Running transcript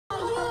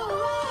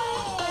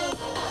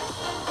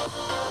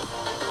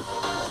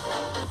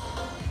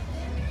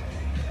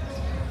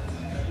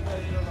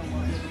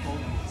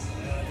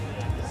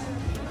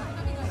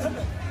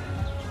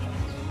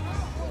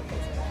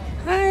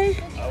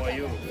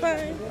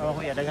Awa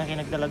kuya, dagang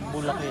kinagdalag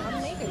bulak yun.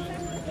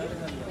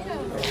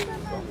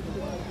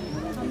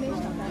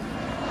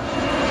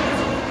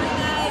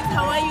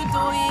 How are you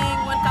doing?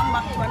 Welcome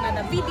back to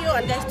another video.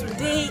 And guys,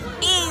 today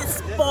is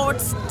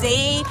Sports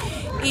Day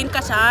in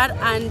Qatar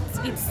and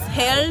it's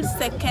held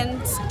second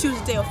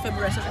Tuesday of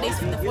February. So today is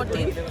the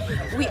 14th.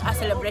 We are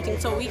celebrating.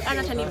 So we are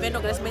at an event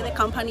organized by the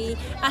company,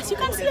 as you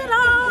can see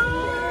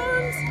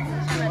around.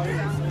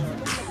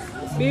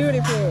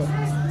 Beautiful.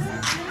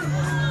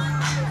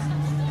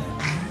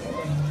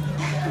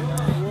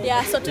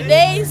 Yeah, so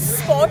today's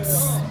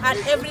sports and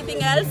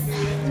everything else.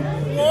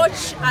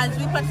 Watch as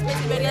we participate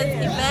in various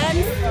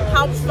events,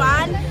 have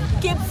fun,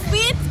 keep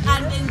fit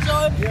and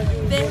enjoy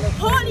the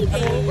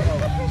holiday.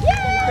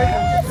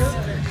 Yes!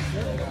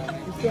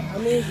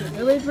 Amazing.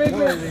 Wait. Ready?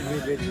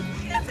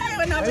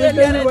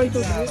 1,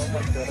 2,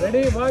 3.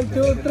 Ready? 1,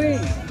 2, 3.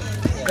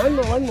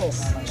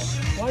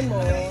 One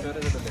more.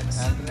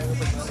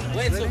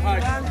 Wait so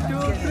hard. 1,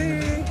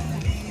 2, 3.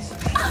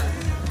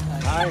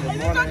 Hi, good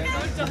morning.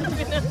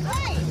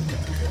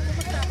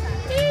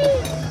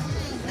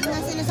 Ano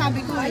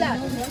sinasabi ko? Wala.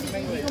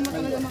 Hindi ko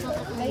talaga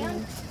makapagpayan.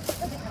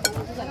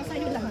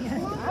 Sa'yo lang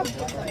yan.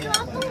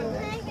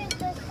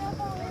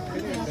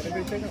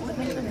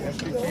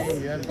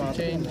 You have to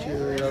change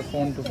your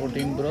phone to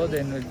 14 Pro,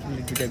 then it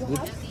will get a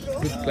good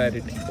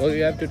clarity. Or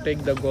you have to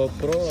take the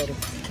GoPro or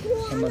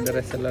some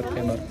other SLR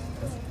camera.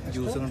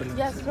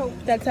 Yes, bro.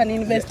 That's an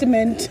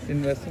investment.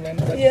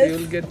 Investment, but Yes.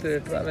 you will get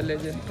travel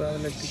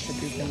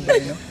ticket you can buy,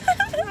 no?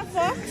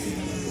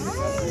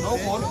 No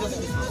phone,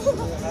 just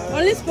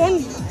Only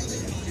spoon.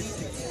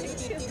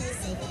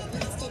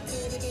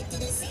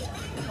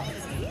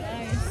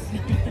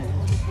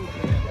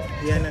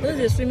 This is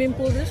a swimming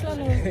pool, this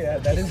one? Or?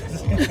 Yeah, that is.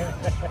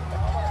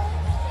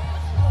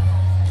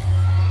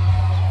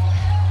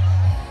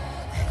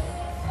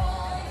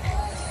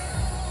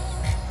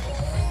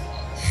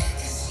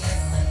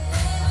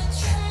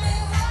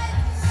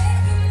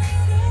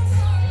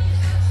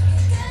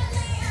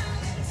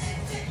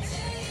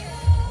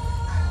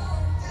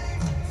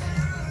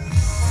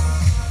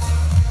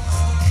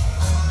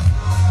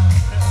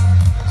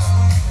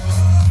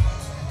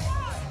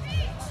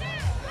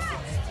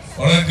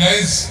 Alright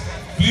guys,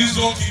 please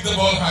don't kick the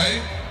ball high.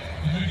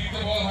 If you kick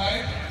the ball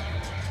high,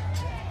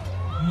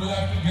 you will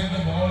have to get the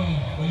ball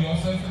for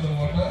yourself in the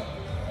water.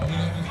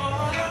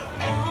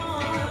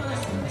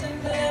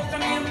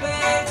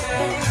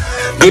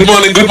 Good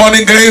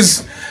morning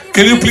guys.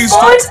 Can you please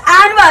Sports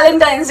and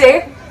Valentine's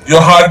Day.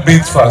 Your heart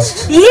beats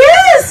fast.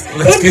 Yes!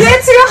 It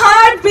gets your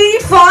heart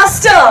beat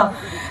faster.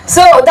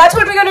 So that's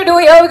what we're going to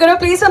do here. We're going to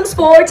play some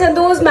sports and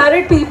those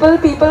married people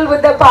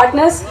with their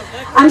partners.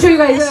 I'm sure you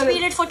guys are...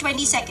 Period for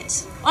 20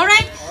 seconds.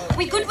 Alright,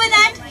 we good with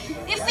that?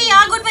 If we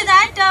are good with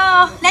that,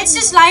 let's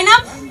just line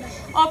up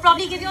or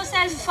probably give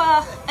yourself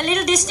a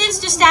little distance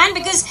to stand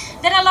because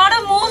there are a lot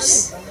of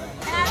moves.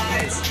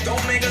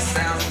 Don't make a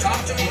sound,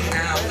 talk to me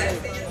now.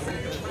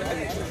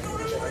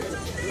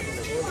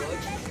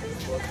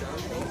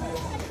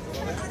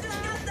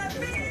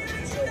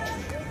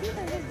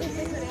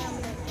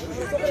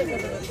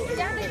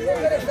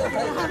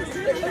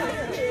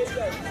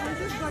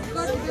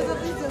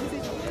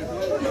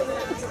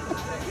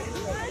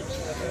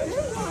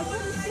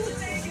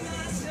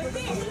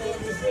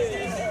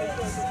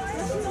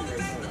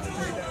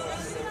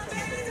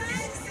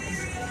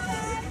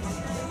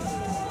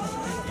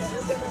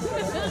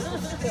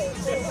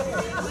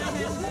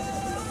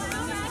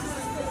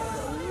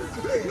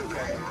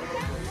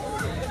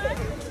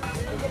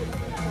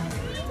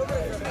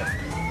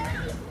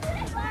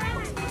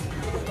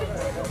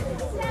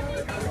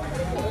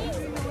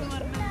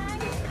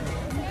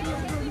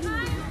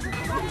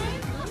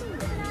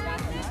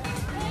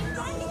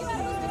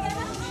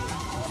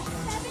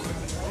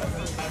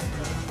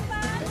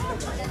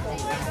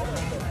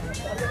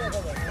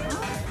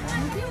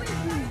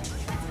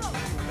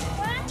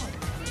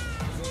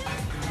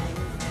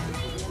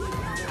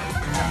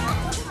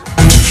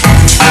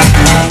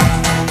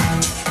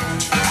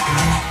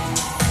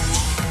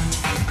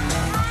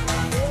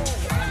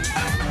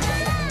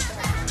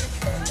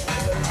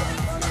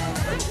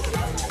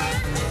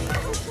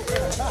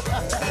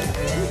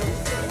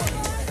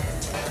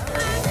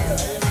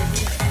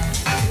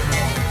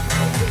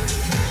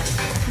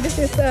 This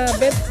is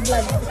Beth's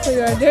vlog. So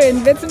you are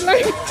doing Beth's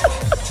vlog.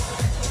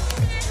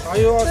 Are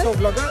you also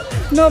vlogger?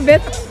 No,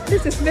 Beth.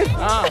 This is Beth.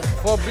 Ah,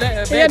 for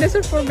Beth. Yeah, this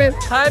is for Beth.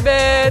 Hi,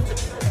 Beth.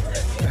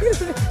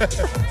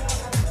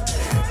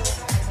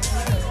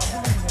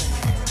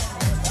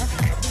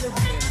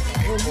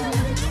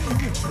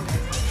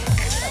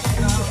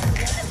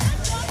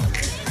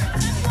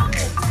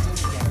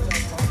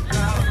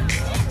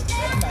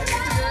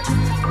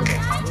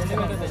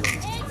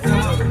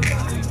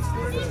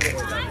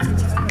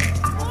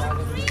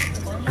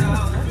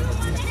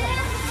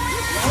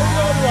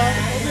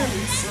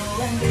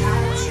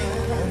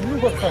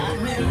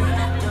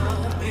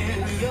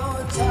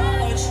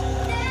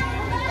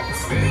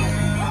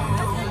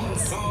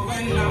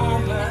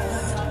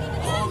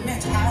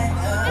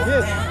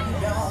 Yes.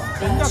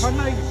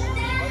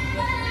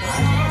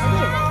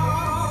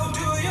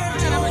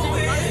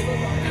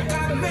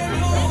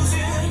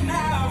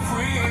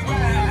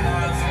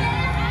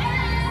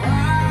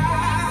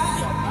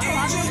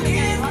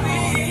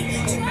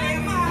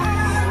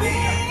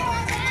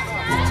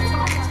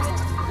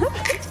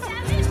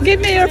 Give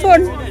me your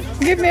phone.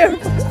 Give me your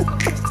phone.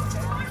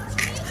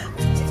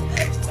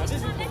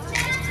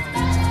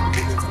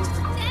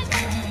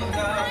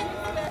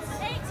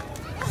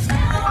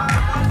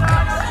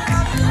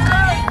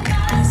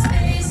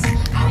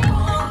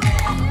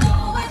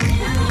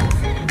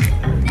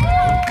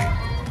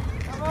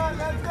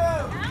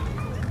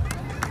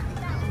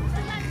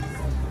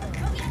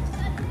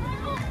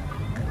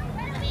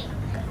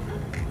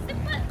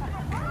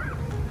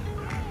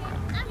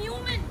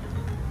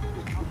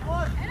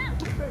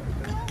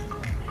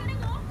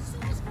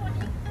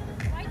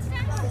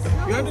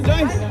 You have to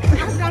join.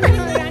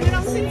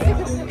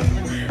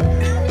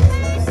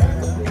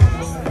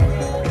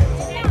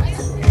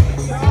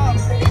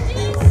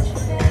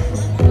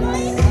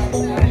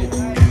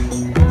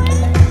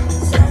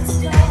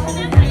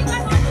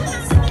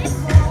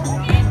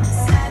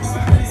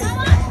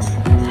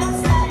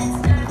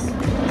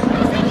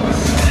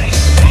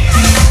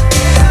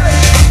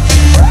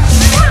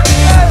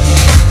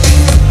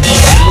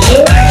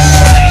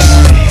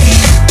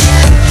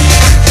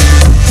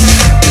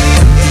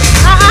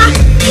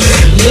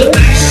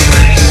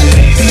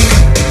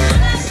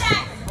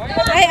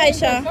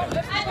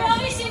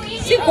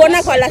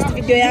 Sikuona kwa last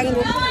video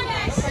yangu.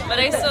 But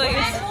I saw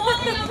you.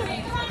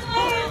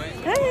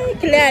 Hai,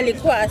 Claire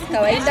alikuwa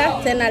kawaida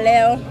tena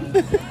leo.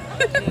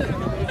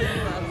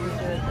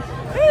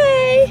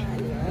 Hi.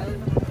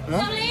 Come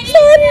on!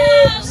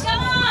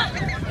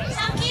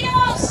 Some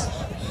kiddos!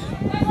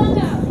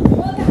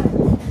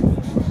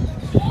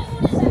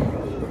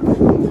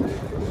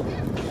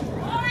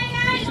 Alright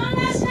guys, one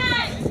last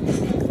time!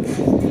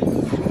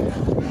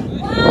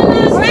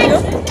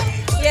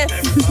 Yes.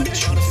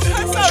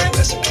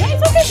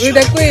 With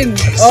the queen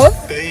of?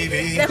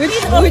 The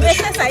queen of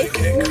exercise.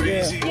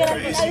 Yes.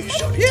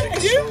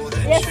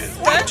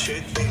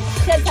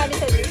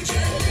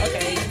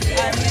 Okay,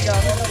 I'm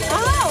done.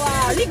 Ah,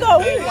 wow. We go.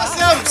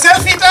 Awesome.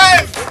 Selfie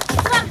time.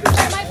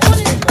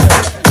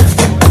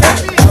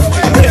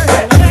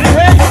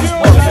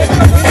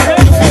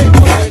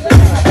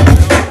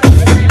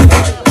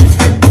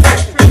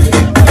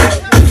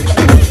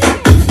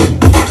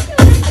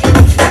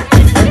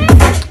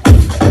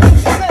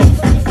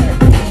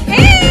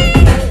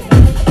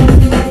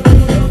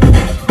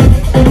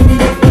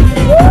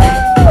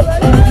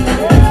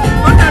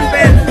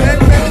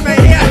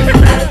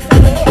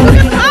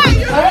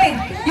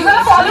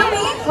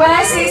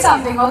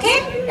 Okay,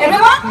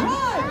 everyone?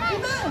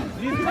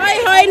 Hoi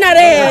hoi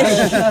Naresh.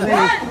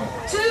 1,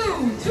 2,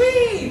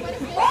 3.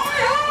 Hoi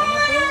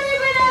hoi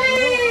everybody!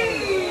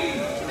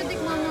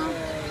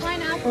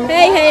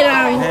 Hey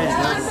Ram.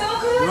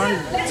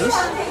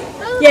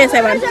 Yes, I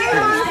want.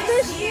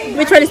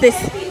 Which one is this?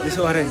 This is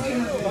orange.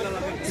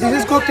 This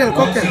is cocktail.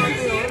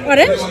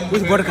 Orange?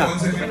 With vodka.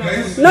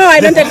 No, I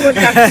don't take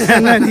vodka.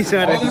 No, this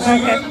orange.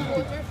 Okay.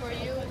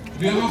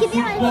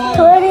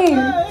 13,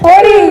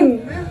 14,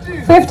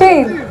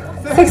 15,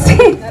 16.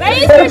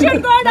 You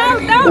should go down.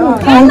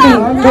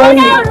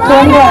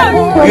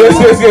 Yes.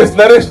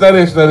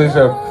 Naresh.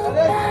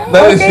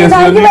 Okay,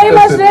 thank you very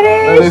much,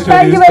 Naresh.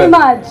 Thank you very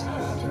much.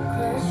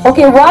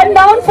 Okay, 1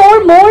 down,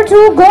 4 more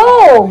to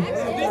go.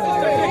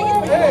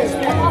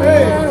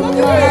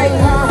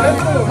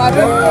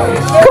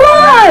 Come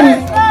on!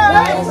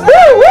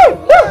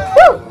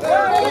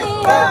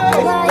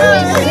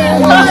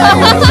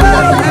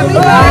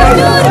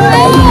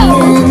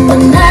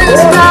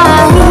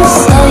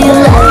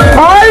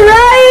 All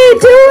right,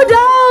 2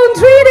 down,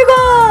 3 to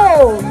go.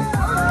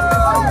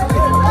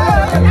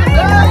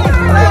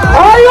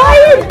 All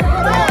right.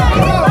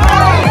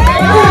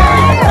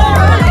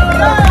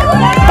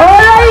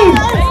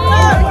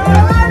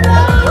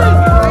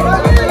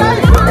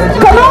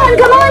 Come on.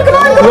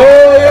 Oh,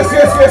 yes. You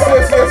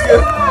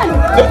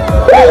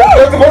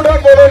have to go down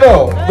more.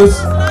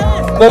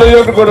 No, you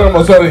have to go down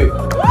more. Sorry.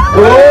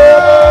 Oh!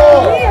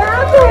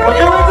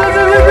 Okay,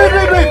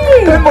 wait.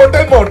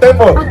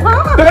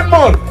 10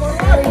 more.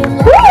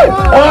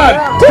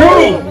 1,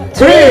 2,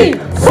 3,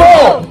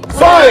 4,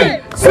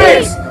 5,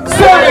 6,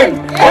 7,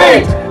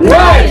 8,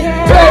 9,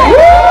 10.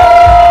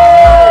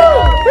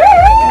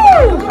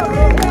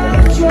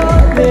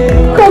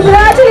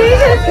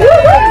 Congratulations!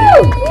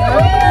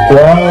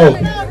 Wow,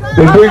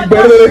 they're doing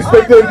better than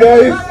expected,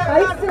 guys. I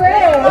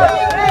swear.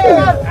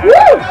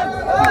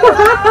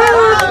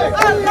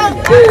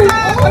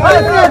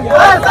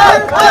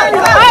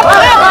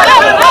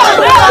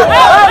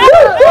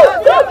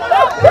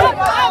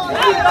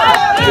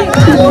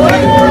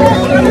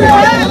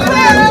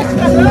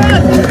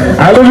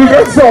 Alan, you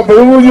can't stop.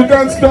 You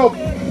can't stop. Go.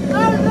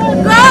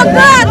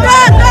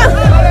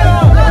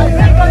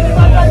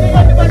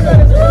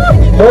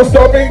 No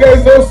stopping,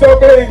 guys. No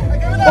stopping.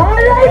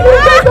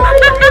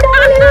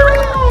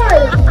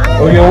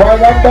 Okay, one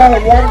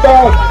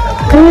down.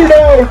 2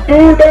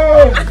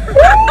 down.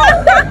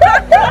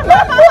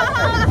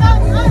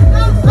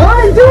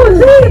 1, 2,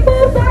 3,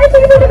 4, 5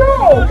 people to go.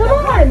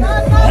 Come on.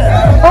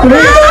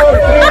 3 down,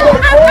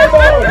 4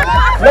 down.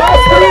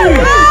 Last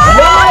 3.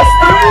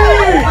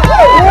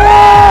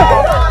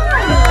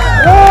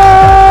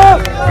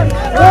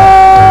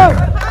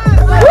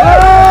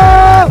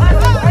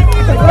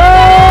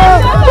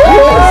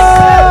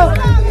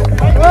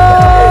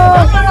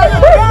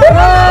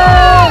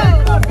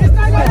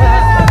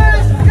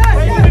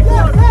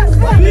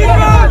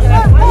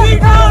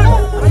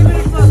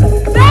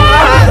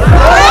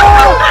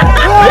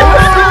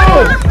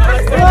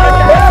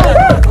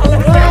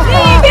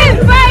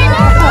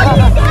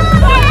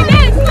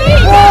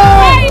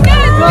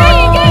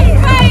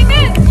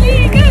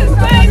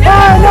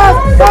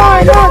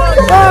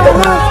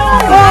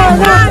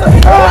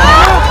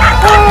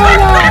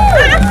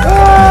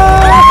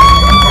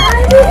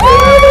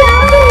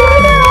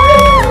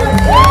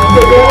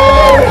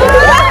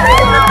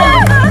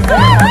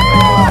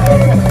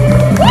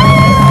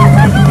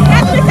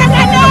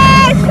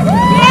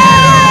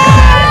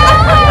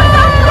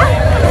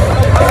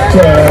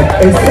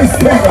 Is this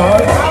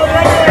sweetheart?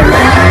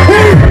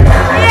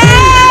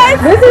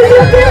 Yes! This is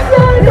your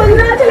sister.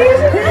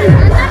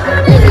 Congratulations.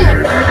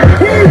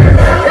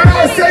 When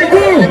I say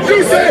boo,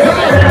 you say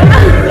hi.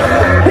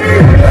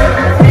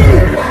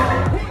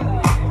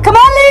 Come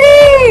on,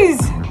 ladies.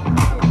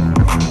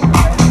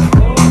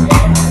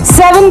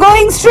 7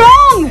 going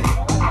strong.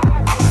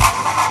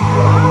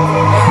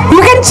 You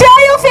can cheer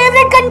your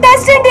favorite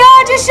contestant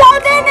here. Just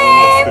shout their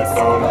names.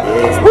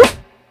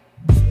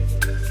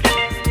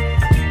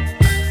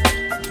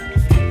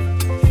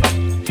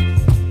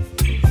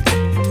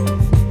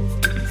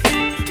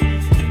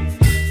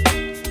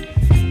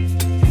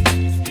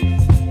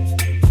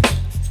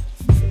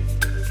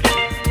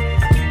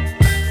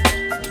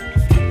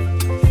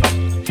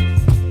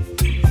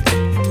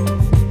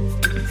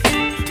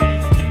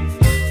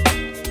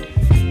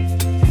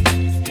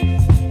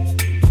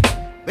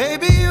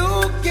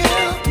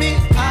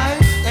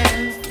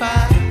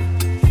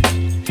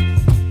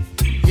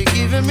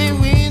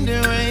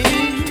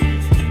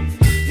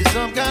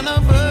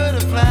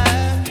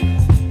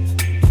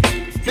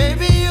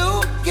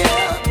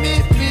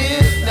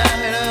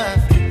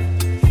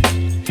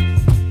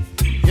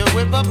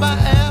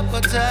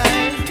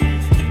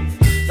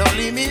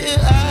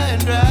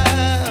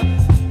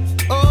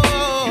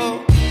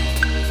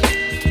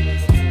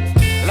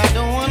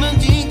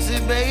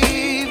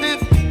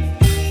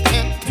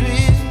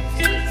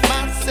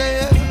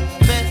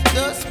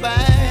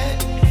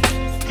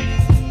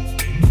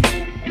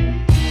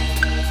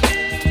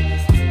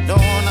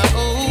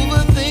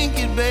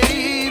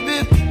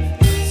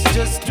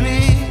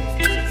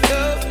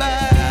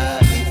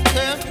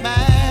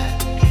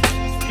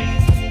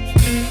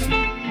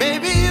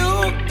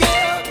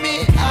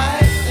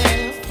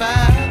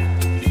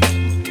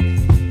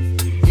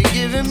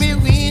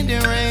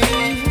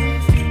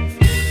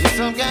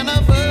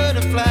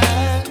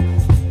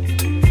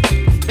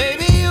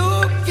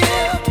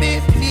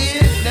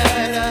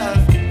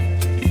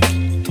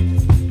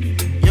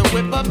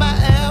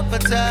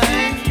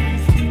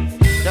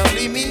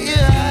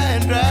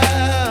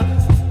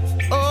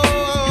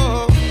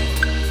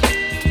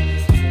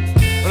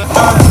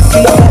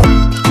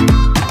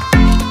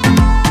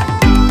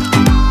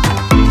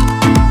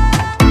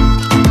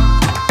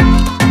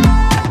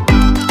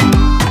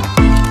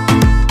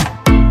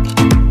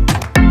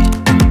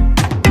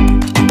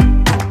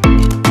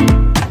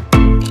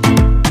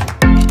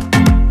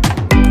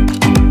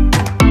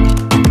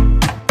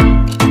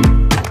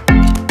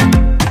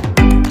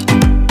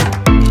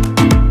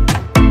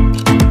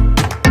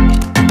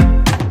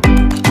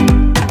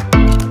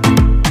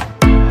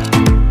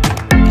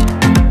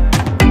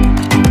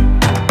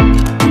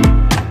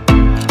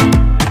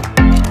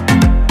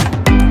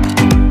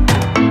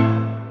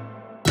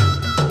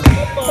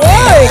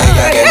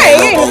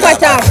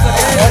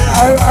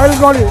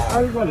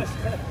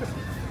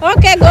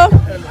 Okay, go.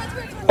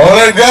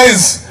 Alright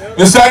guys,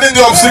 we're starting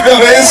the obstacle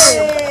race.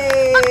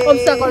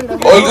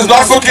 Oh, it's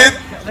not for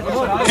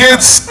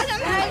kids.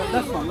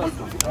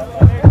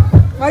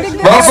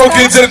 Not for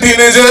kids and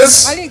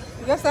teenagers.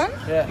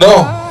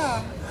 No.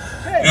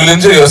 You'll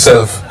enjoy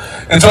yourself.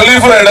 It's only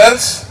for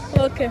adults.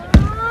 Okay.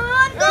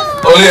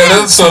 Only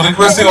adults, so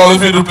requesting all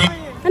of you to please.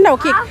 No,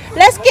 kick.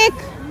 Let's kick.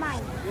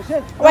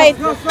 Wait.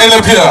 Line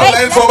up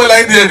here. Form a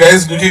line here,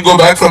 guys. You can go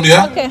back from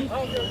here. Okay.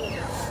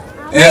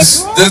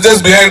 Yes,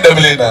 just behind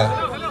Evelina.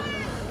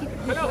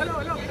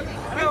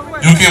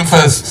 You came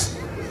first.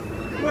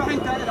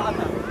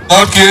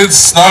 Not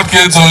kids,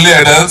 only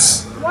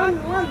adults.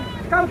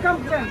 Come.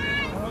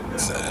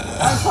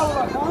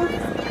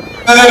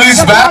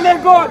 Reach back.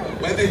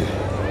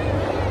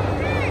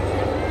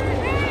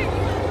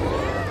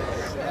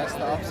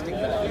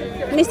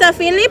 Mr.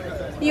 Philip,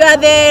 you are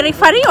the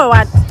referee or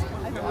what?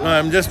 No,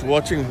 I'm just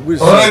watching.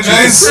 Alright,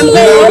 guys.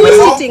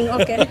 Always sitting.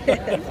 Okay.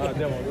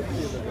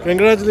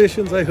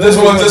 Congratulations. I heard.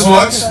 Just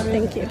watch.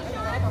 Thank you.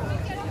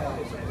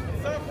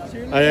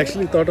 I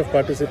actually thought of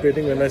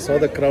participating. When I saw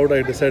the crowd,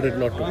 I decided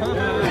not to.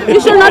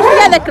 You should not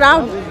fear the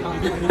crowd.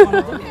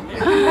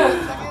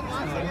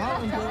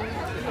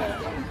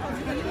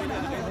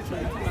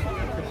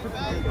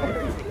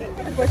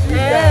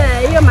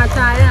 Hiyo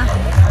mataya.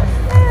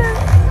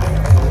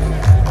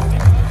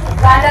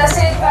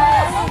 Fantastic.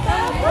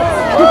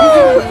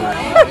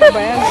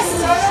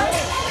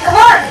 Come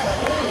on.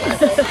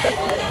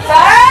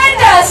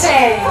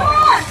 Fantastic.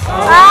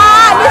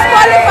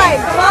 Disqualified.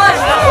 Come on.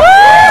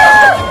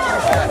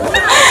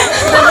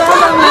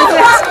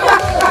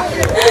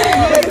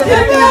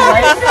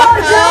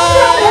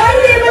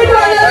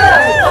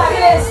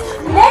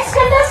 Next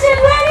contestant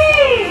ready.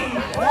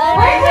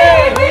 Wait.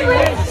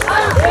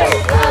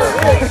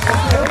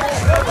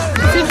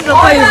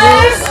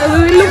 We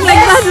look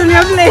like that when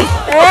you're playing.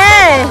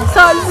 Hey,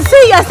 so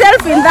see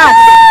yourself in that.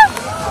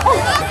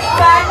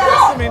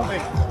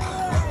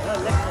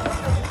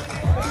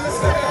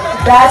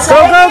 That's go,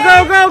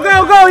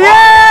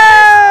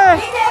 yeah!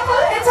 Be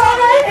careful, it's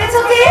alright, it's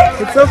okay.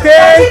 It's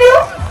okay. Continue.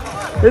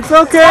 It's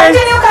okay.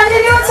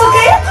 Continue, it's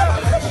okay.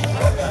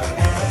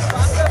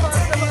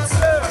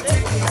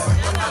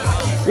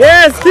 Yeah!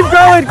 Yes, keep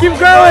going, keep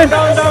going.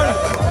 Down, down.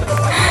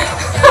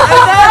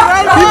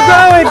 Keep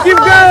going, keep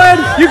going.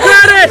 You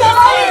got it.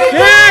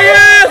 Yeah,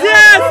 yes,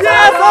 yes,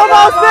 yes.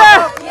 Almost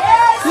there.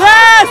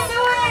 Yes.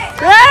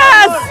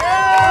 Yes.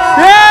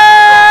 Yeah.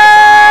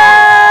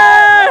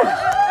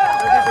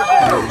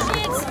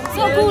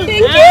 So cool.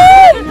 Thank you.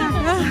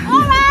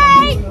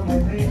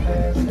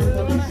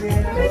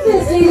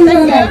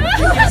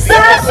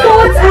 Star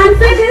Sports and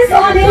Fitness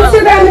on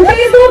Instagram and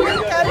Facebook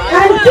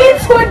and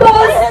Kids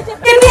Football.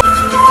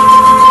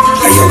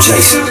 Hey yo,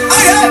 Jason.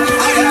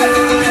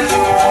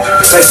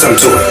 Say something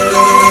to it.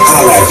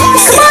 Holla at him.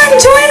 Come on,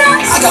 join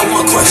us. I got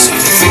one question.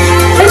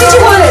 When did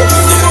you want it?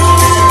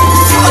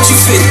 How'd you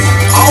fit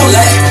all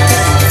that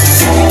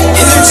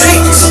in them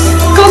jeans?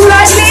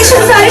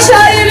 Congratulations, Aisha.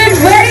 You did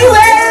very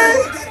well.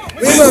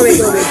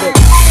 Wiggle.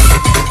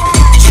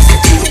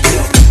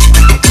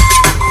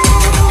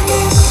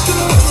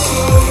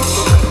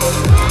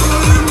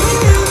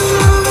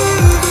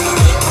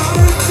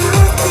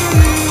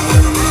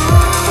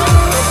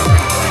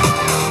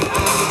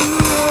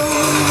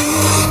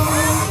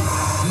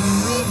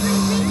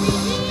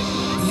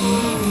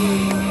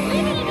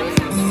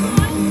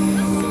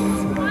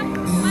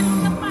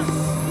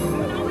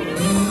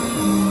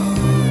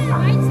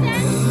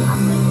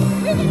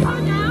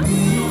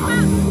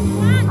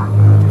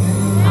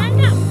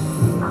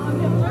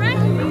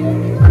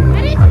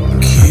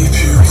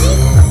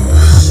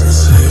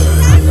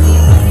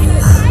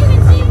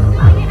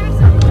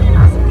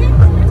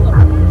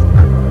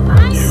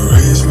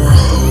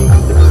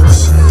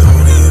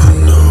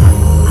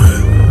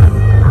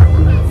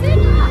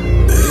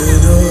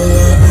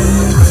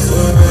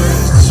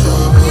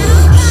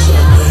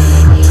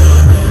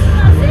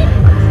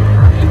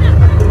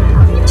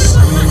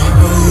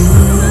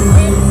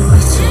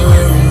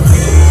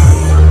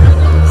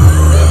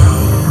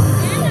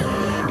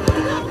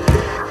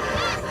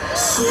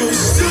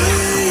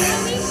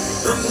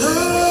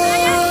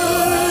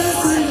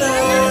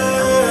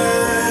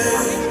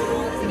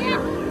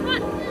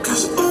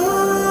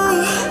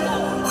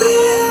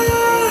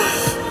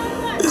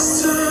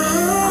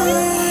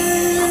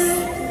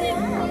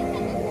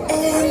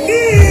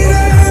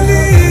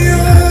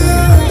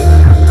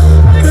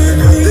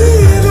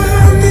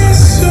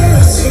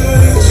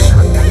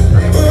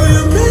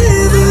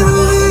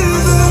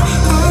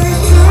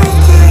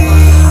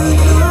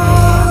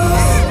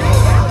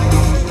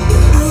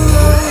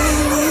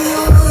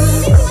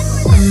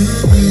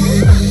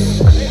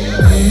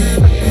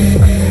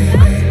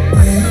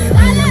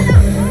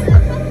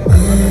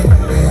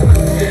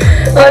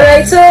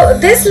 So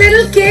this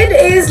little kid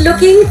is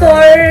looking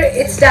for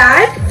its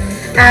dad.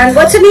 And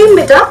what's your name,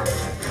 beta?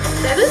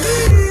 Bevel?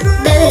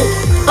 Bevel.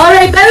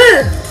 Alright,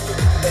 Bevel.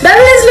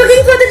 Bevel is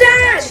looking for the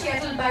dad.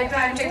 Kettle by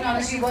Prime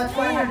Technology worth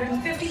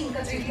 415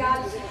 Qatari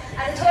riyals.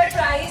 And the third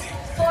prize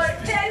for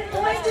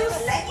 10.2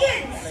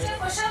 seconds.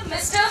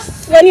 Mr.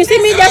 When you see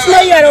me, just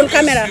know you are on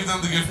camera. Give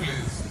them the gift, please.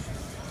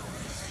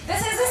 This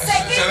is the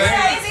second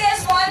prize he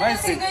has won in a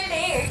single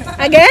day.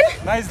 Again?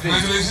 Nice day.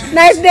 Congratulations.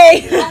 Nice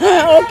day.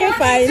 Okay,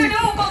 fine.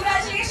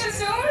 Congratulations,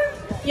 sir.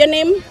 Your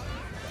name?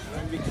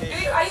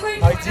 Are you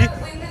going to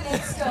win the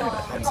next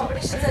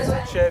competitions as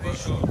well? Sherry.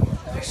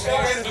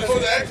 Again, before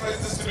that, prize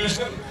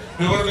distribution,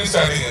 we're going to be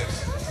starting it.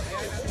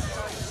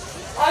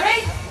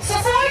 Alright, so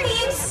 4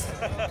 teams,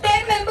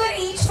 10 members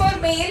each for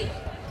male,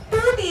 2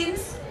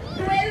 teams,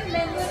 12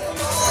 members.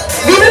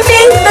 We will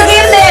ping the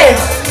game there.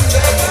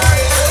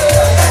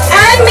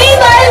 And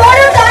meanwhile, what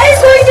are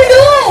guys going to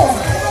do?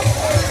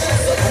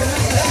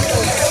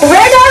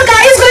 What are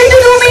guys going to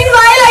do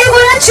meanwhile? Are you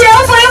going to cheer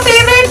for your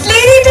favorite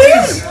lady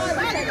team?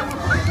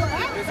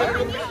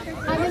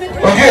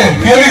 Okay,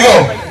 here we go.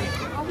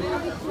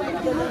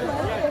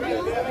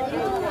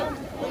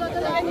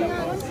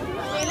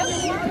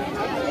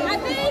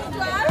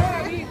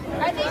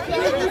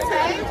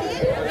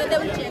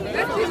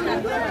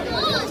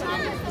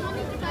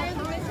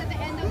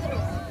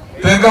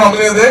 How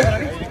many are there?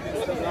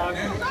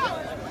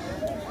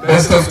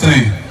 Best of 3.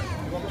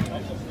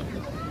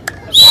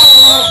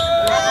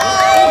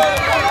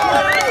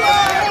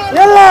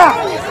 Yalla!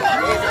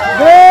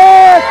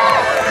 Break!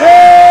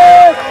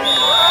 Break!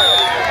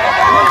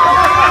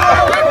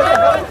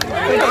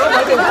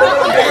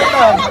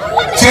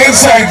 Change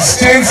sides,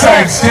 change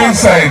sides, change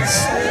sides.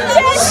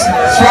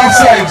 Swap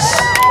sides.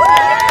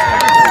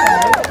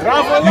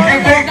 You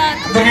can take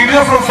the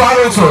video from far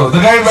also. The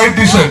guy in white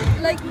t-shirt.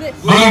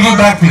 Go a little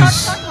back,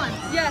 please.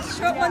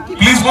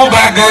 Please move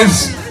back,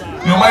 guys.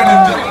 You might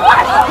enjoy.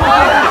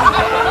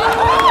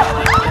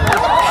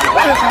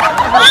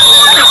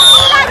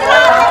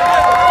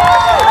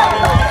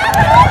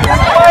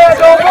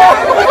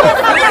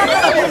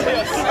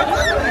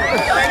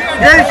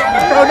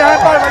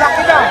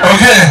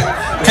 Okay,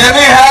 can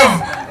we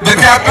have the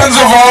captains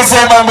of all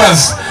 4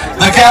 members?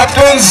 The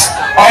captains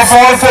of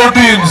all 4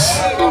 teams.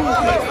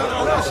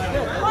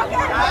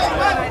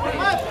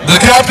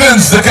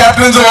 The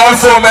captains of all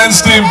 4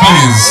 men's team,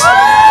 please.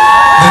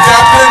 The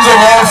captains of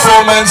all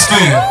 4 men's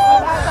team.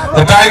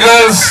 The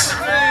Tigers.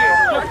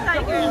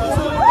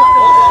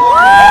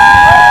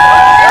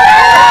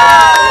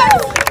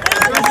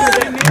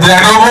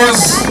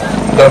 Adobos,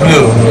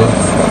 W.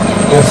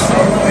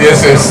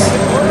 Yes.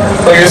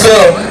 Okay, so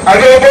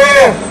Adobo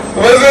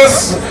versus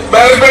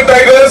Management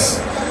Tigers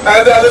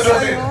and the other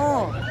trophy.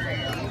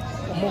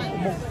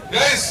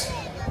 Guys,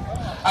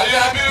 are you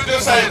happy with your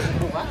side?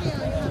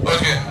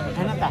 Okay.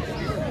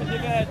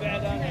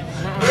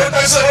 Don't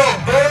touch the rope.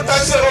 Don't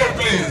touch the rope,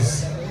 please.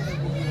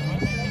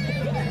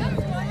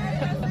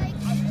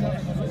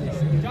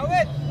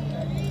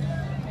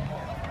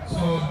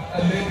 So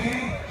a lady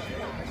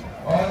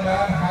or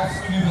man has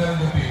to be there in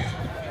the team.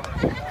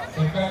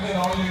 It can be an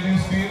all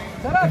ladies team,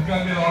 it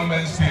can be an all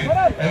men's team.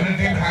 Every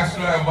team has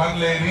to have one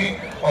lady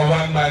or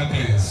one man,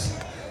 please.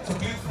 So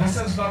please,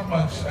 distance not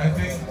much, I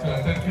think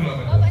 10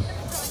 kilometers.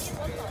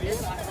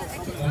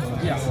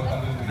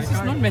 This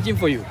is not matching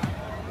for you.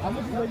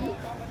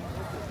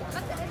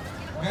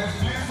 Yes,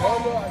 please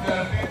follow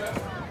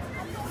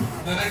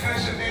the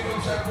recreation team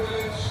from Shaq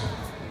Village.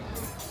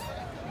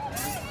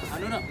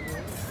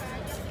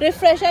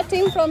 Refresher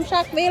team from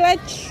Shaq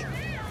Village.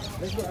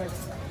 Let's go,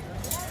 guys.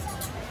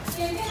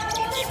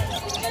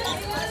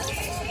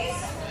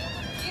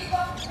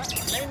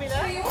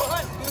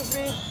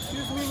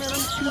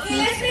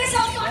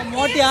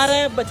 मोटी आ रहे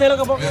हैं बच्चे लोग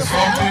को There's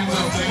 4 teams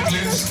of 3,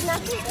 please.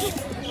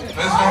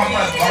 There's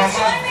Mohammed from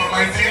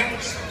my team.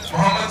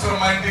 Mohammed from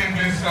my team,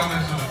 please come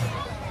and join.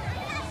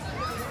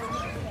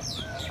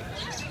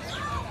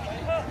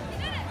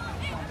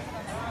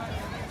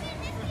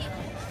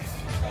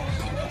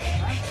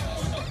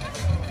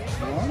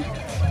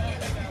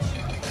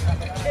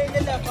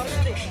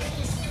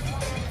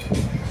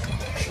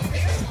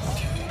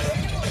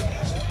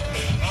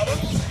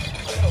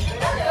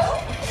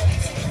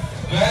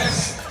 Guys,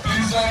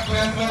 please join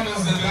Cleveland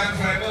as the grand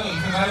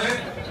finale.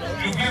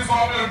 You please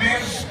form your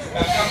team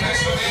and come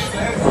next to me.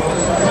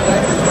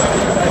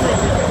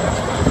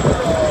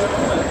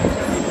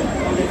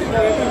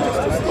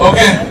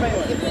 Okay.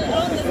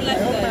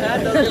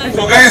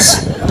 So guys,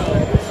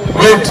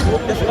 wait.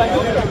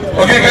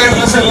 Okay guys,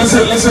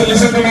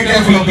 listen to me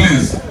carefully,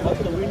 please.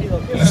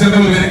 Listen to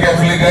me very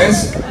carefully, guys.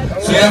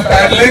 So you have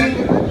paddling,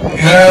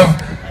 you have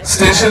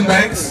station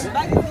bikes.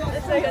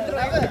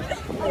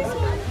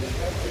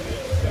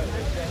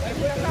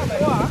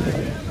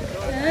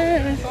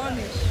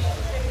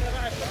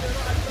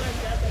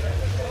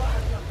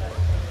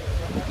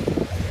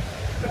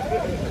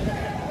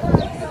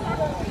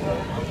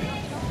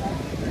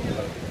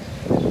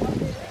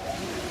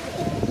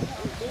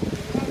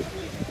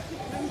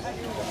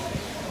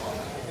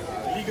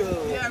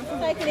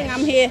 Cycling,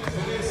 I'm here.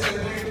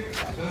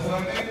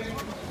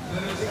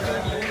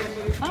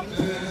 Huh?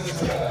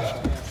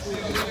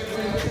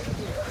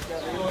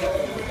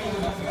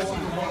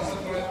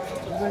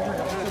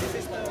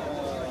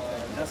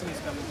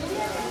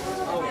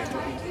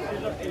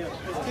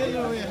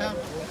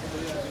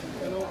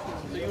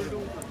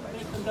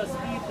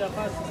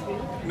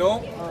 No,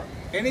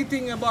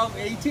 anything above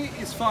 80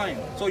 is fine.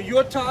 So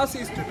your task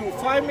is to do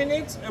 5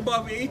 minutes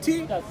above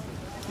 80.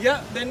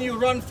 Yeah, then you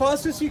run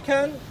fast as you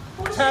can,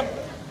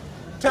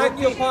 tag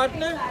your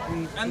partner,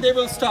 and they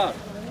will start.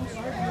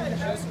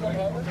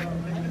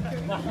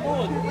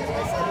 محمود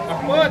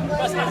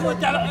بس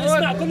محمود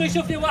اسمع كله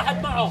يشوف لي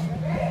واحد معه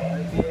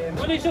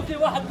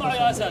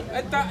يا اسد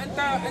انت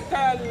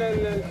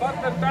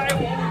البارتنر تاعي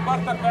وهو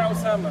البارتنر تاع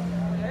اسامه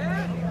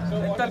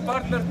انت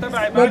البارتنر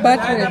تبعي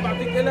انا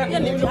بعطيك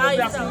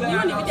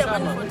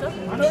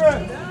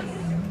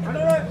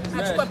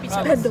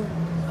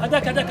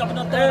لك هذاك ابو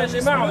نضاره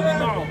اللي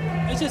معه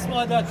ايش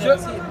اسمه هذاك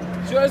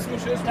شو اسمه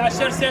بتاع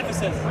الشير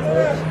سيرفيسز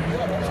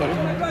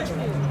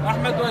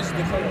احمد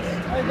وجدي خلص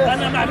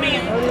انا مع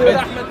مين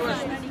احمد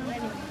وجدي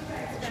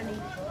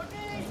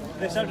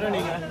ليش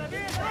رنينج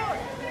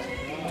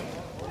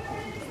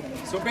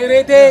So be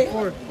ready,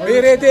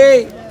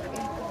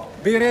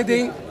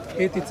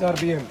 80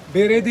 RPM.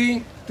 Be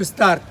ready to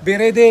start. Be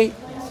ready.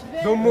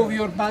 Don't move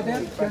your body.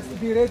 Just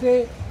be ready.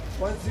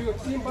 Once you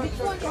see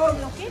muscle come,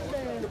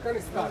 you can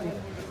start.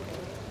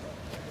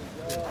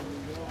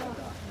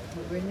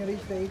 When you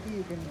reach the 80,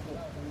 you can go.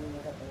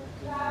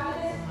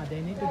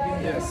 They need to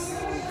give yes.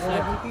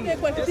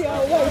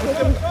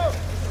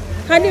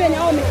 Hadi wenye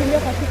hao wamekimbia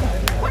katika.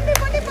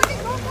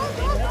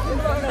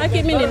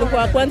 Haki mimi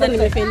nilikuwa kwanza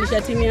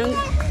nimefailisha timu yangu.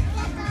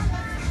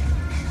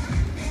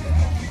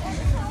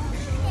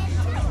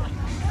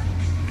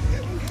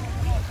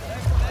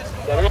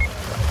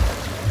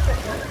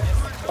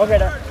 Okay,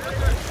 done.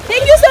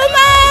 Thank you so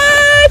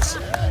much.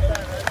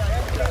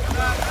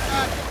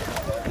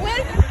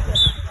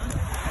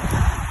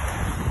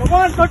 Come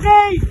on, Coach!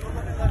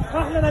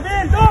 Come on,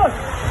 Nabil, dos!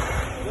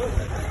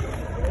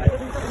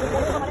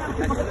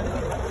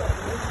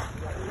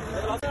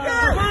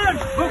 Come on!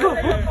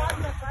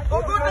 Go,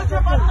 touch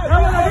your partner!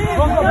 Come on, Nabil!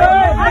 Go!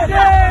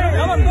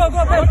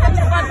 Touch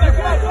your partner!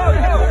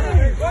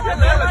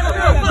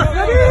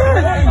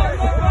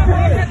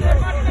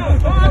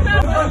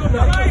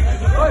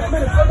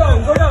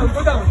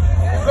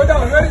 Go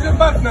down. Where is your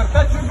partner?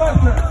 Touch your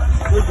partner.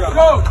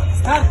 Go.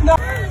 Start now.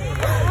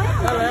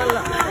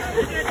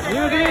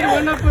 You did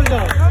wonderful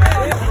job.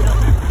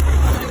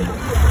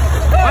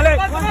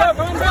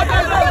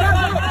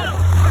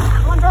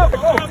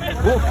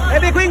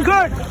 Baby Queen,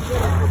 good.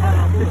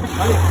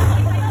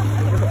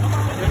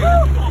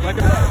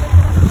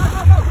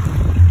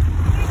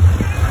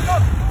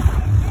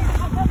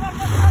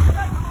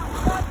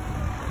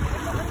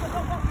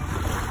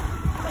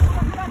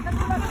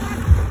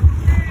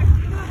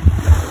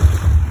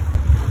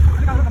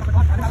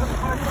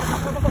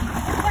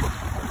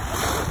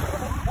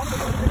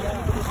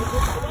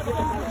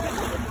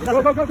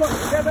 Go, go, go,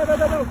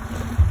 go. Go.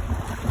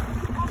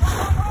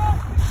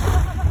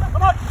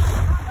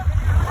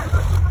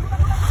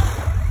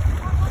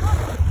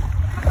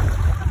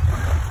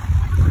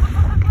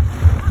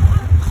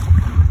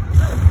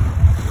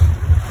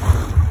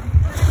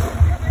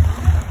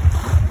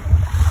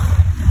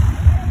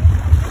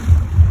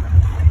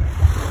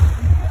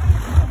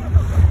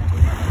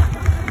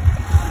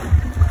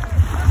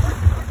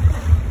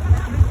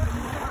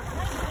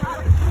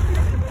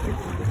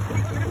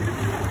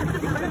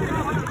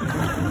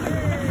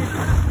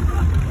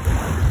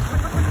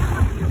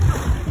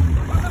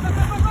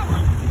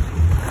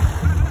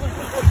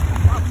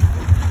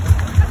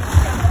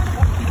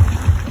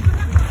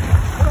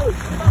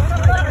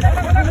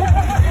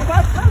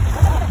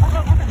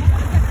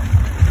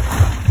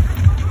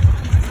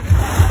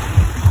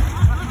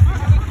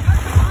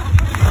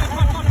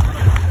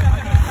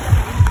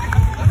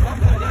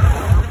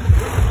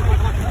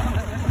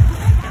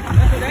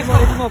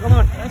 Come on. Come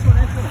on. Nice one.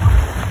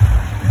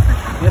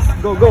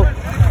 Yes, go.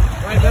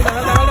 Right, well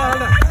done.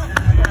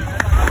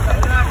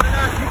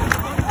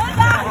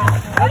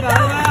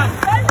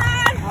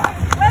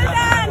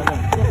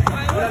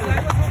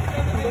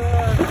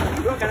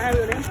 Can I have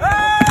your name?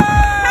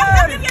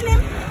 Come give your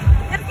name.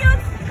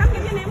 Excuse, come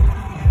give your name.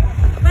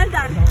 Well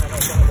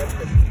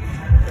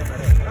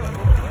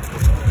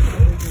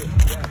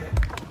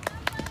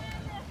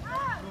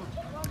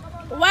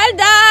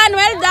done.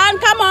 Well done.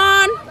 Come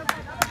on.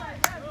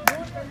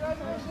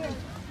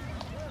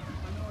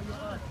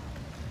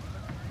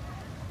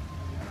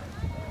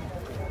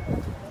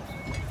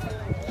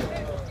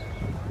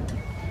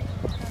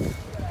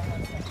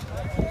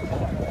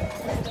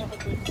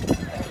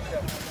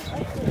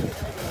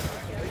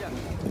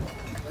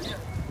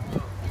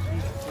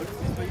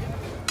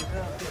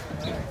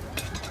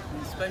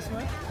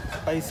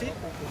 Spicy?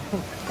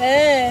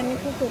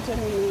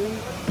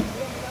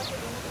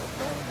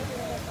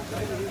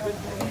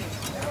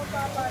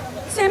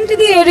 Let's empty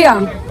the area.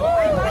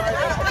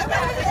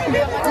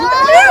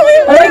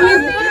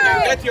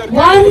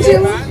 One,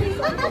 two.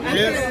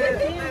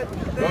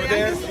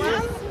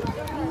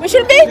 We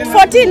should be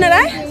 14,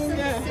 right?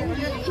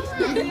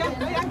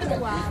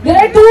 There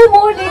are two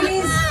more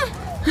ladies.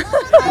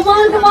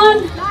 Come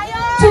on.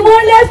 Two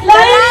more left.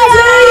 Lions,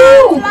 where are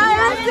you?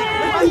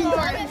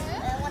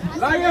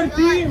 Lion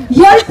team.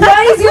 Your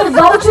prize, your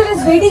voucher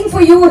is waiting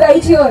for you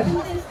right here.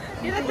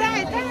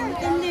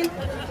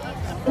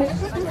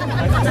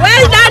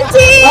 Well done,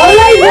 team. All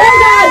right, well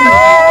done.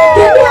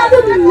 Can we have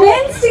the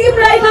men's team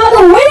right now,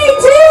 the winning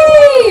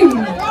team?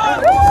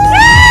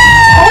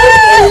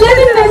 All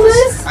 11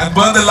 members. And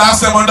burn the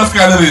last amount of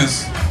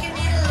calories.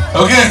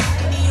 Okay?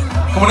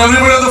 Come on,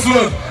 everybody on the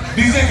floor.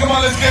 DJ, come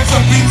on, let's get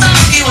some pizza.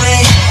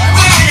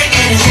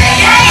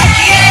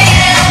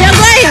 You're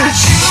going.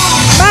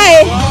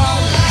 Bye.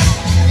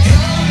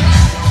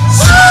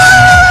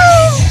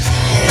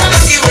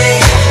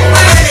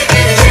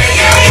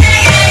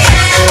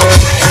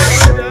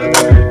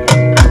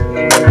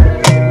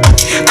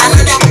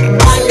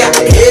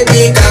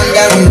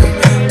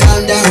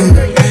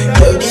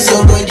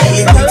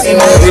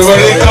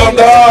 Everybody calm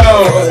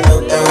down.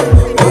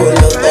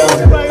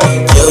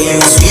 Yo, you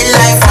sweet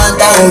life,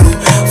 Fanta.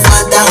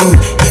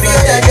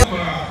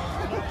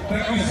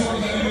 Thank you so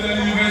much,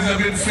 everybody. You guys have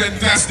been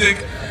fantastic.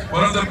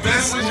 One of the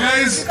best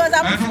guys.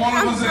 And from all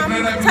of us at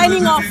Red Apple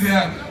signing off.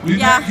 We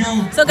thank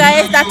you. So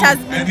guys, that has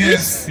been and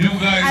yes, you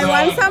guys I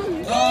want some.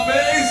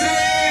 amazing.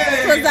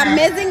 It was an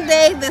amazing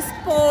day, the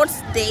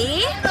sports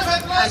day,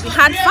 and we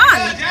had fun.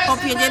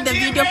 Hope you enjoyed the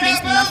video. Please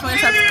do not forget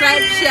to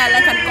subscribe, share,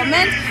 like and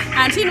comment,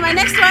 and see you in my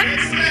next one.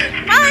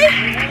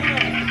 Bye.